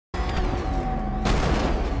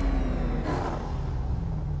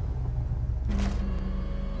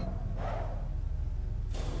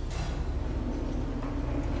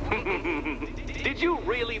Did you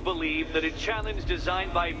really believe that a challenge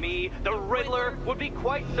designed by me, the Riddler, would be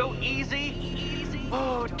quite so easy?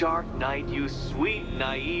 Oh, Dark Knight, you sweet,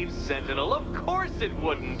 naive sentinel, of course it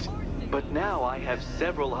wouldn't! But now I have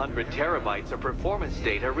several hundred terabytes of performance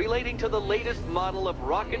data relating to the latest model of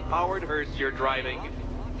rocket-powered hearse you're driving.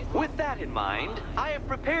 With that in mind, I have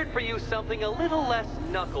prepared for you something a little less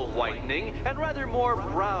knuckle-whitening and rather more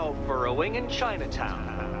brow-furrowing in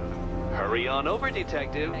Chinatown. Hurry on over,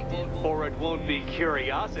 detective, or it won't be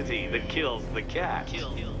curiosity that kills the cat.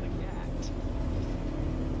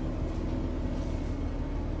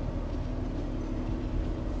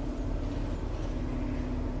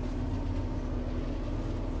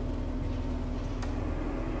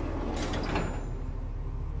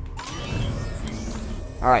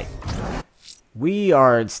 Alright. We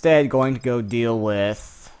are instead going to go deal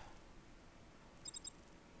with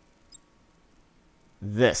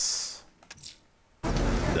this.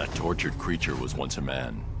 That tortured creature was once a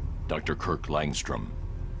man. Dr. Kirk Langstrom.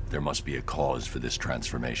 There must be a cause for this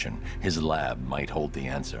transformation. His lab might hold the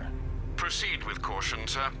answer. Proceed with caution,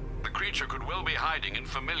 sir. The creature could well be hiding in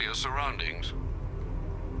familiar surroundings.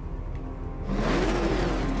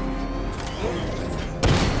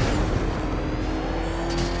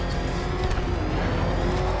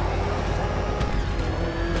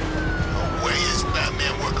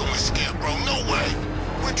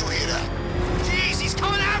 Where'd you hear that? Jeez, he's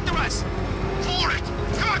coming after us! For it!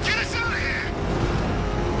 Come on, get us out of here!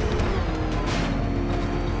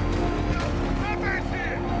 Batman's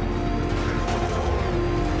here!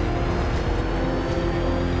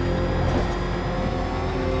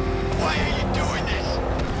 Why are you doing this?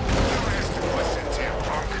 Don't ask the questions here,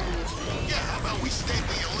 punk. Yeah, how about we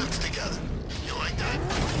staple your lips together? You like that?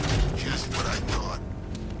 Just what I thought.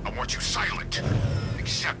 I want you silent.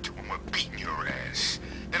 Except when we're beating your ass.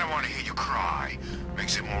 Then I want to hear you cry.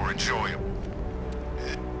 Makes it more enjoyable.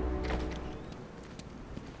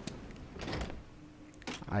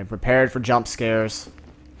 I'm prepared for jump scares.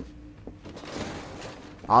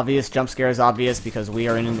 Obvious jump scare is obvious because we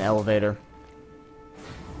are in an elevator.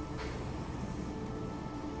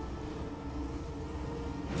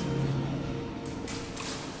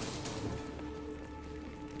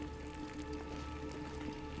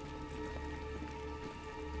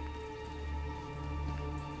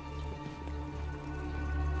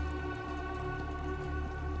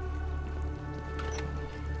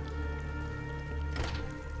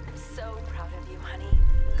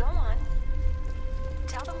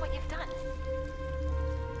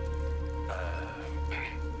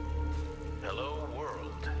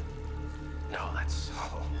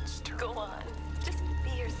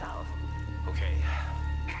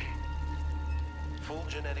 Full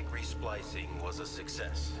genetic resplicing was a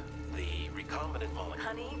success. The recombinant molecule...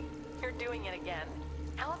 Honey, you're doing it again.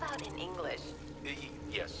 How about in English?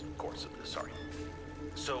 Yes, of course. Sorry.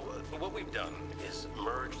 So, what we've done is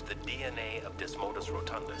merged the DNA of Desmodus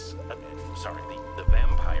rotundus, the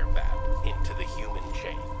vampire bat, into the human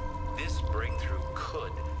chain. This breakthrough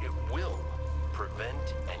it will,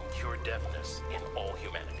 prevent and cure deafness in all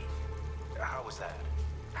humanity. How was that?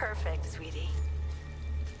 Perfect, sweetie.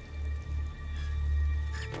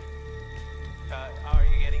 Are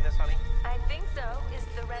you getting this, honey? I think so. Is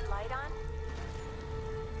the red light on?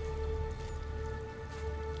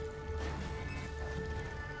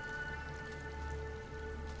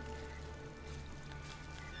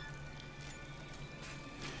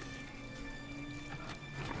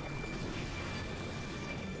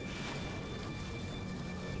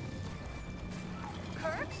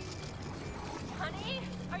 Kirk? Honey?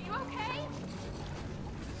 Are you okay?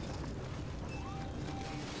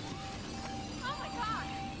 Oh my God!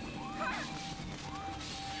 Kirk!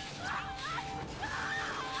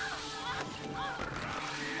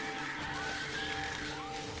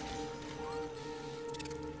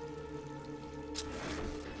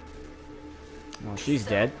 Well, she's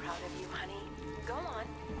dead. Proud of you, honey. Go on.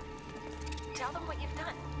 Tell them what you've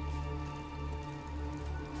done.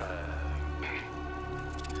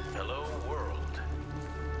 Hello, world.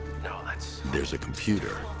 No, that's... There's a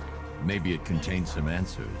computer. Maybe it contains some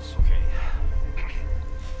answers. Okay.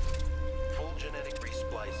 Full genetic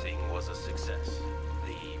resplicing was a success.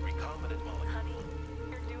 The recombinant molecule... Honey,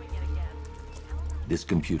 you're doing it again. This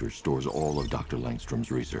computer stores all of Dr. Langstrom's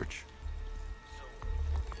research.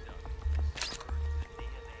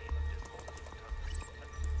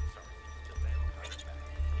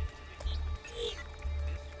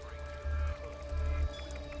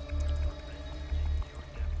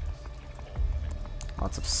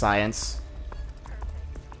 Lots of science.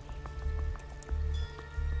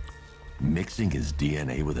 Mixing his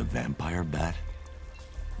DNA with a vampire bat?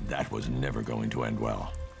 That was never going to end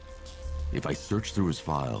well. If I search through his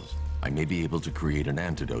files, I may be able to create an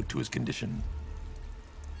antidote to his condition.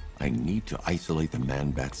 I need to isolate the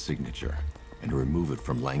Man-Bat signature and remove it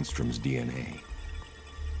from Langstrom's DNA.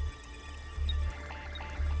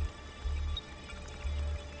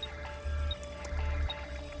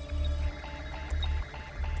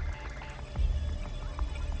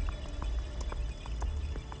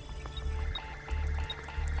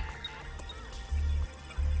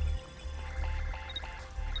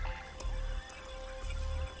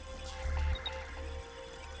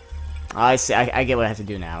 I see. I get what I have to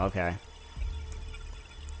do now. Okay.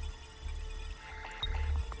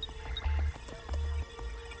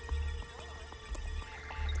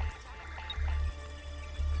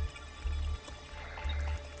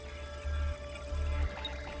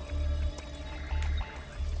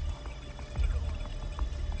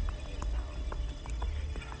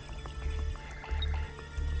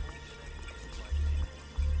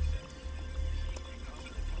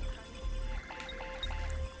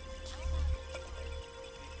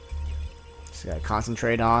 Just gotta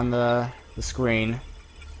concentrate on the screen.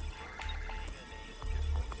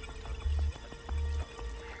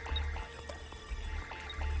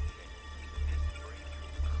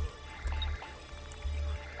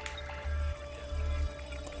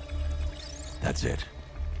 That's it.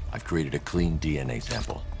 I've created a clean DNA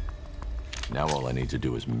sample. Now all I need to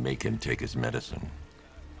do is make him take his medicine.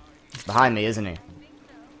 He's behind me, isn't he?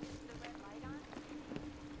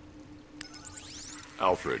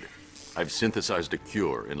 Alfred, I've synthesized a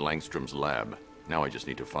cure in Langstrom's lab. Now I just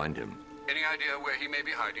need to find him. Any idea where he may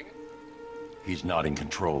be hiding? He's not in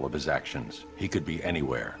control of his actions. He could be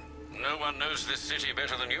anywhere. No one knows this city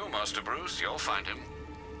better than you, Master Bruce. You'll find him.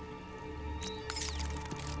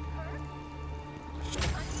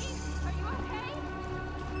 Are you okay?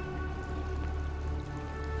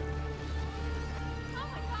 Oh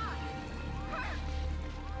my God!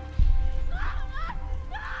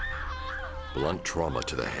 Blunt trauma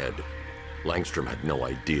to the head. Langstrom had no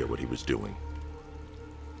idea what he was doing.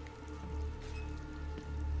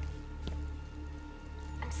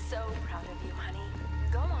 I'm so proud of you, honey.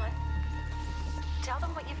 Go on. Tell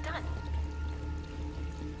them what you've done.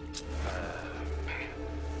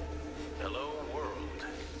 Hello, world.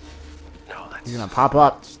 No, that's... He's gonna pop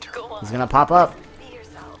up. Go on. He's gonna pop up. Be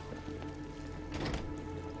yourself.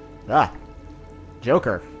 Ah.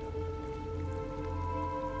 Joker.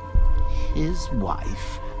 His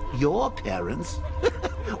wife? Your parents?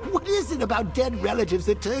 What is it about dead relatives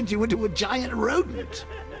that turned you into a giant rodent?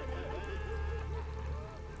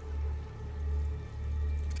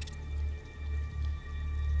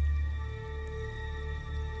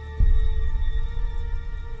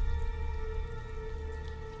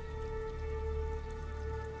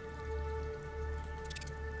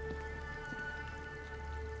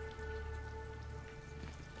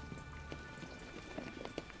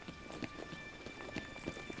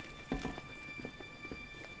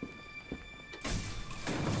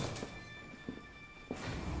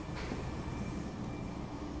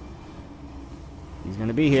 He's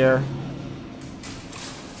gonna be here.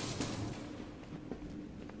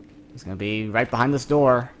 He's gonna be right behind this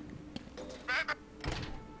door.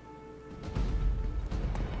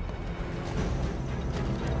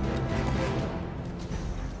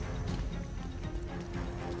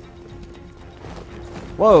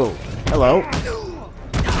 Whoa! Hello.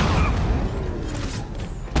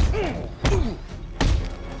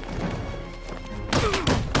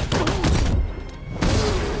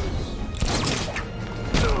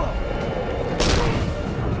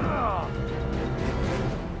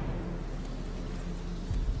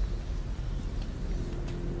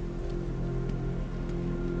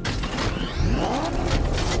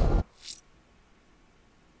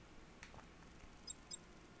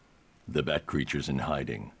 The Bat creature's in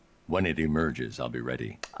hiding. When it emerges, I'll be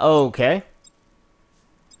ready. Okay.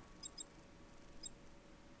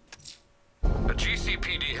 A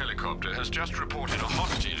GCPD helicopter has just reported a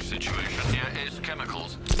hostage situation near Ace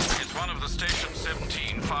Chemicals. It's one of the Station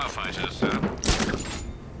 17 firefighters, sir.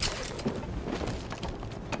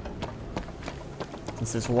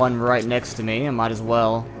 Since there's one right next to me, I might as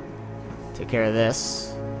well take care of this.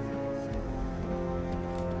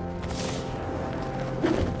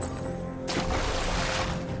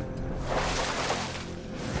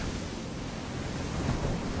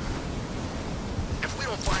 If we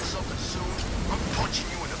don't find something soon, I'm punching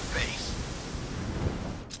you in the face.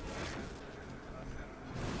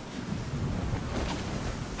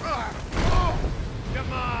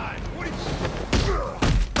 Come on! What is...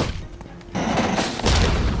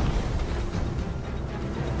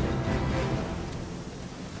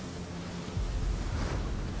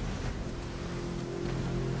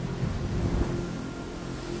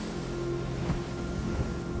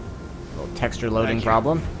 texture loading Thank you.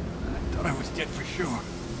 problem. I thought I was dead for sure.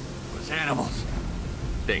 Those animals.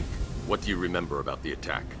 Think. What do you remember about the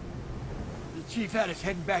attack? The chief had us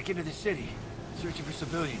heading back into the city, searching for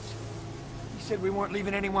civilians. He said we weren't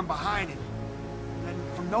leaving anyone behind, and then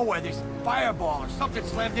from nowhere, this fireball or something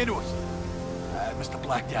slammed into us. I must have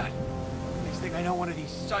blacked out. Next thing I know, one of these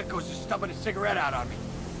psychos is stubbing a cigarette out on me.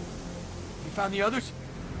 You found the others?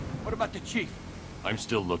 What about the chief? I'm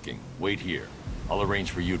still looking. Wait here. I'll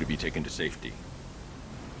arrange for you to be taken to safety.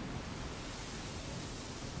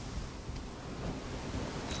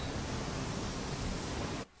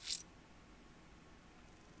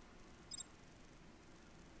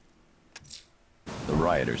 The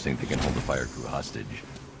rioters think they can hold the fire crew hostage.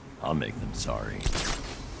 I'll make them sorry.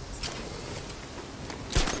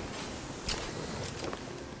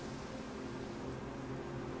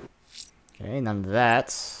 Okay, none of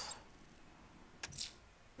that.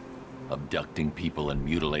 Abducting people and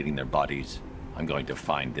mutilating their bodies. I'm going to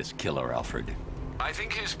find this killer, Alfred. I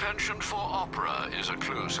think his penchant for opera is a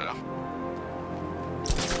clue, sir.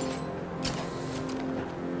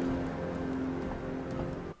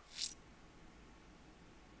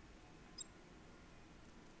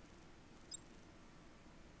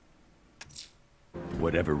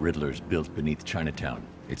 Whatever Riddler's built beneath Chinatown,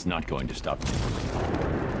 it's not going to stop me.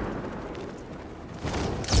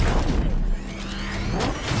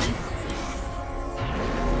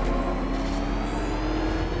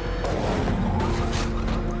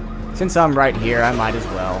 Since I'm right here, I might as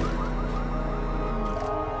well.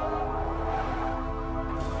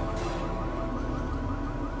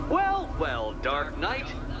 Well, well, Dark Knight,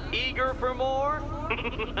 eager for more?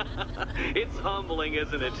 It's humbling,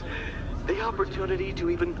 isn't it? The opportunity to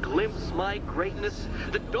even glimpse my greatness,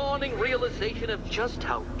 the dawning realization of just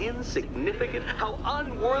how insignificant, how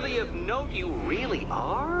unworthy of note you really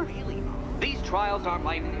are? These trials are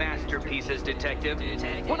my masterpieces, Detective.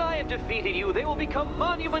 When I have defeated you, they will become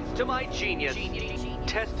monuments to my genius.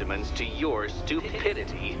 Testaments to your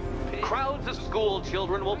stupidity. Crowds of school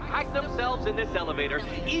children will pack themselves in this elevator,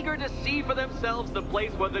 eager to see for themselves the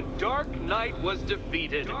place where the Dark Knight was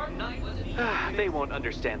defeated. They won't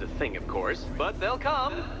understand a thing, of course, but they'll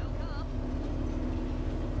come.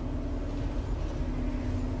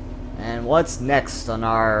 And what's next on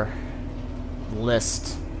our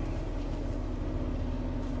list?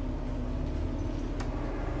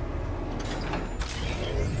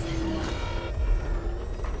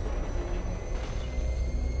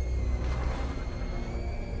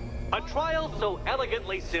 A trial so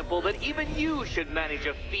elegantly simple that even you should manage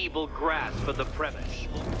a feeble grasp of the premise.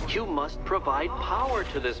 You must provide power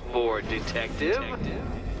to this board, Detective.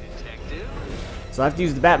 So I have to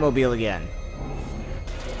use the Batmobile again.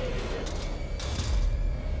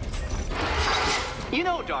 You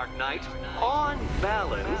know, Dark Knight, on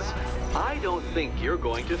balance, I don't think you're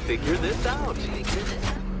going to figure this out.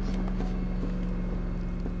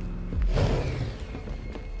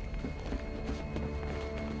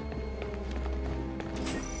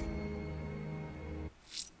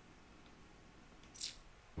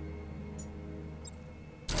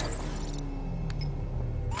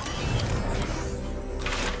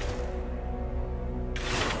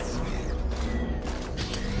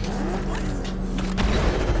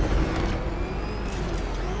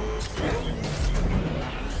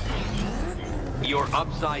 You're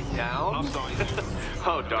upside down?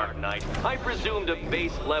 Oh, Dark Knight, I presumed a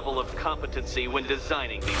base level of competency when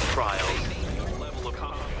designing these trials.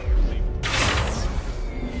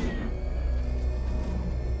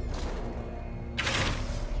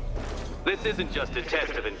 This isn't just a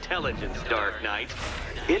test of intelligence, Dark Knight.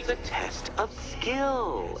 It's a test of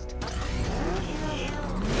skill.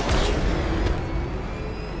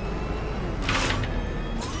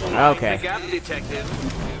 Okay. The gap,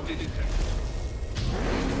 Detective.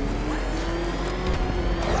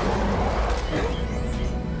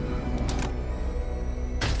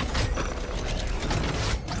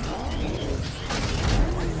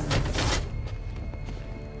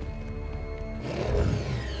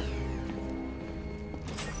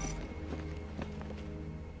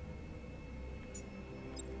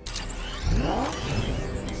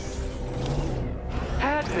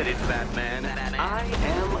 Admit it, Batman. I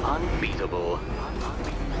am unbeatable.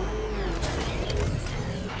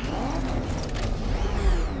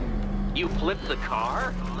 You flipped the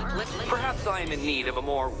car? Perhaps I am in need of a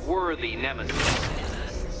more worthy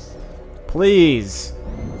nemesis. Please.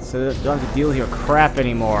 So that I don't have to deal with your crap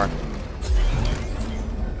anymore.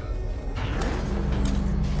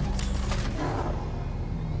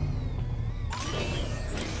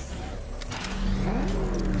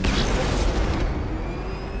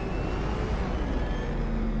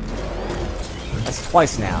 this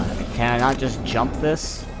twice now. Can I not just jump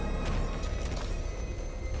this?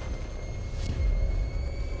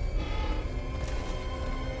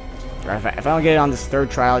 Or if I don't get it on this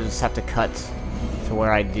third trial, I just have to cut to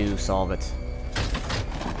where I do solve it.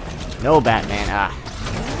 No, Batman. Ah.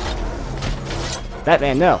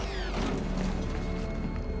 Batman, no.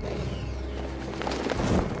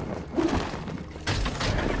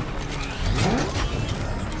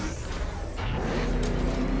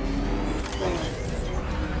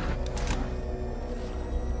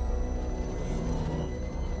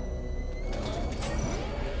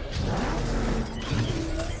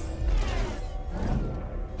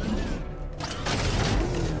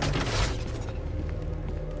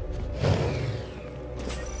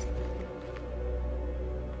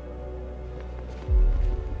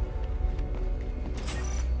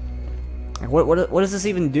 What does this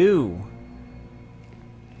even do?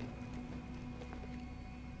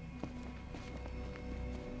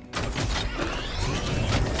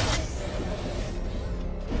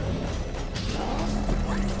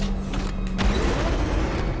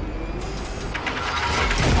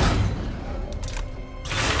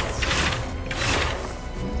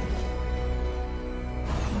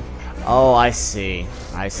 Oh, I see.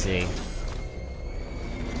 I see.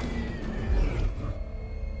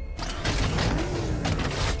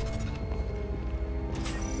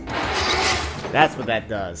 That's what that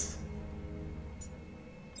does.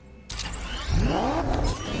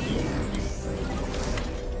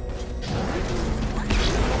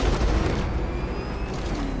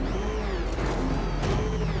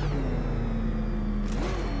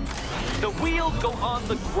 The wheels go on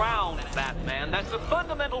the ground, Batman. That's the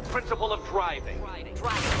fundamental principle of driving.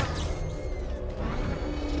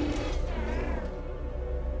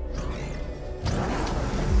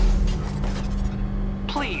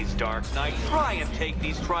 Please, Dark Knight, try and take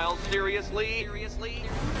these trials seriously.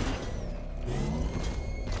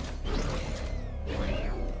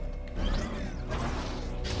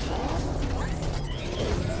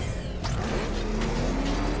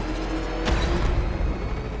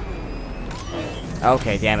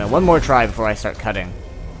 Okay, damn it. One more try before I start cutting.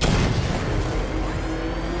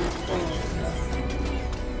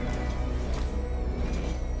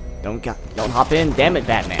 Don't hop in. Damn it,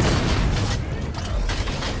 Batman.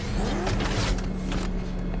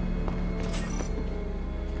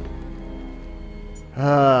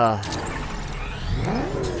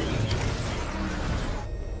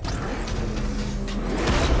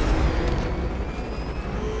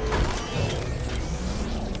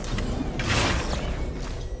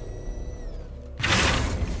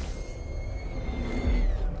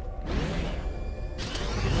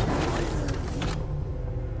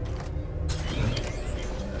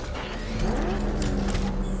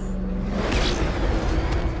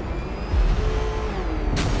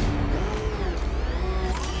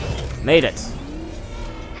 Made it.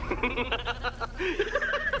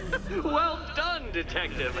 Well done,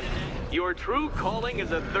 Detective. Your true calling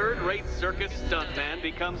as a third-rate circus stuntman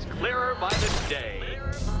becomes clearer by the day.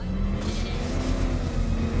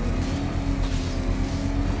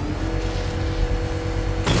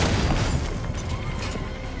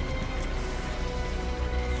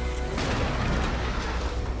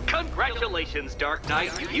 Congratulations, Dark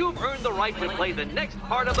Knight. You've earned the right to play the next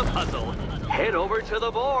part of the puzzle. Head over to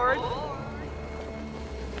the board.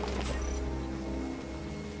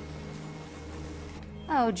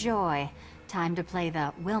 Oh, joy. Time to play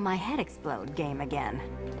the Will My Head Explode game again.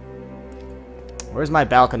 Where's my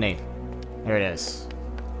balcony? There it is.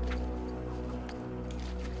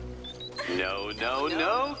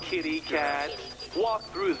 No, kitty cat. Walk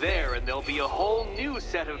through there and there'll be a whole new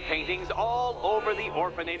set of paintings all over the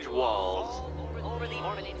orphanage walls.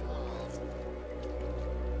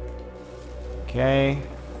 Okay.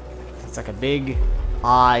 It's like a big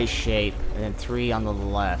eye shape, and then 3 on the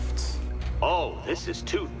left. Oh, this is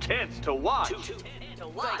too tense to watch.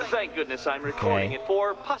 Thank goodness I'm recording it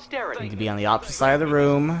for posterity. Need to be on the opposite side of the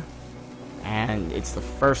room, and it's the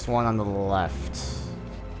first one on the left.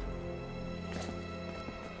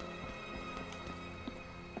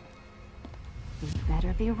 You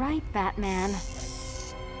better be right, Batman.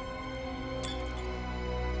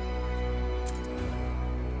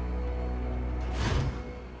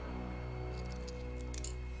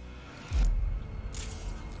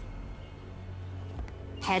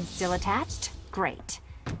 Head still attached? Great.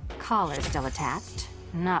 Collar still attached?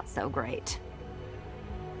 Not so great.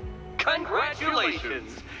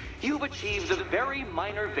 Congratulations! You've achieved the very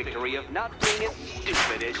minor victory of not being as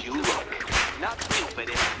stupid as you look. Not stupid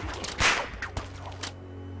as...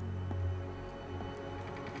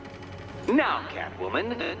 Now,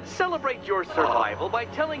 Catwoman, celebrate your survival by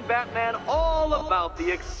telling Batman all about the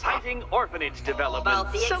exciting orphanage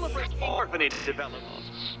development. Celebrate orphanage development.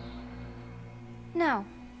 No,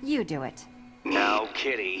 you do it. Now,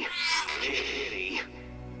 Kitty. Kitty.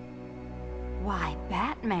 Why,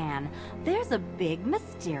 Batman, there's a big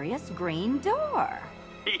mysterious green door.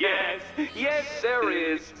 Yes, yes, there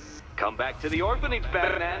is. Come back to the orphanage,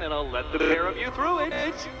 Batman, and I'll let the pair of you through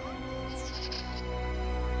it.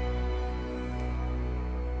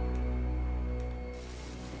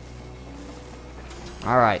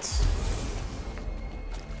 All right.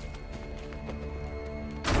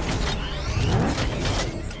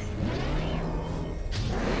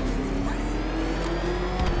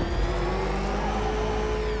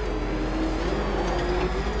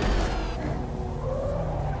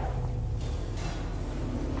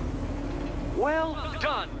 Well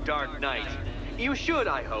done, Dark Knight. You should,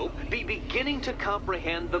 I hope, be beginning to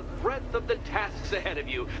comprehend the breadth of the tasks ahead of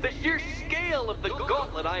you, the sheer scale of the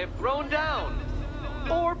gauntlet I have thrown down.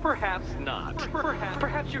 Or perhaps not.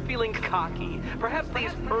 Perhaps you're feeling cocky. Perhaps these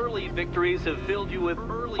early victories have filled you with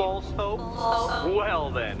false hope. Well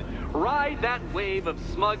then, ride that wave of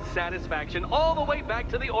smug satisfaction all the way back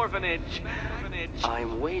to the orphanage.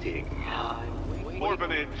 I'm waiting.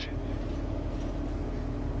 Orphanage.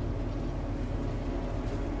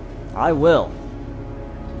 I will.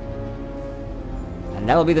 And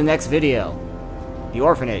that'll be the next video. The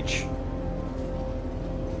orphanage.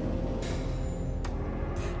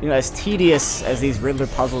 You know, as tedious as these Riddler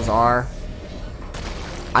puzzles are,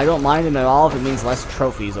 I don't mind them at all if it means less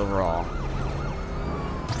trophies overall.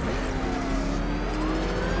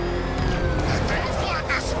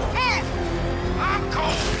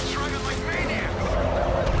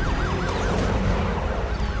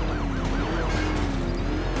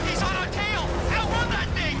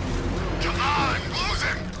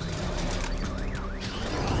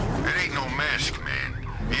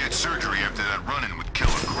 Surgery after that run-in with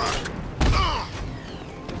Killer Croc.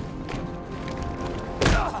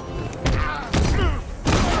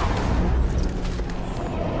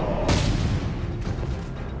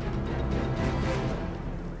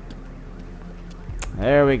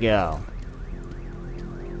 There we go.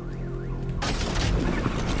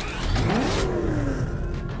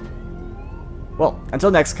 Well,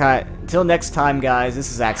 until next time, guys,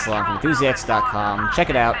 this is Axelon from Enthusiasts.com.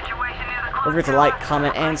 Check it out. Don't forget to like,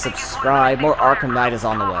 comment, and subscribe. More Arkham Knight is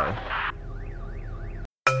on the way.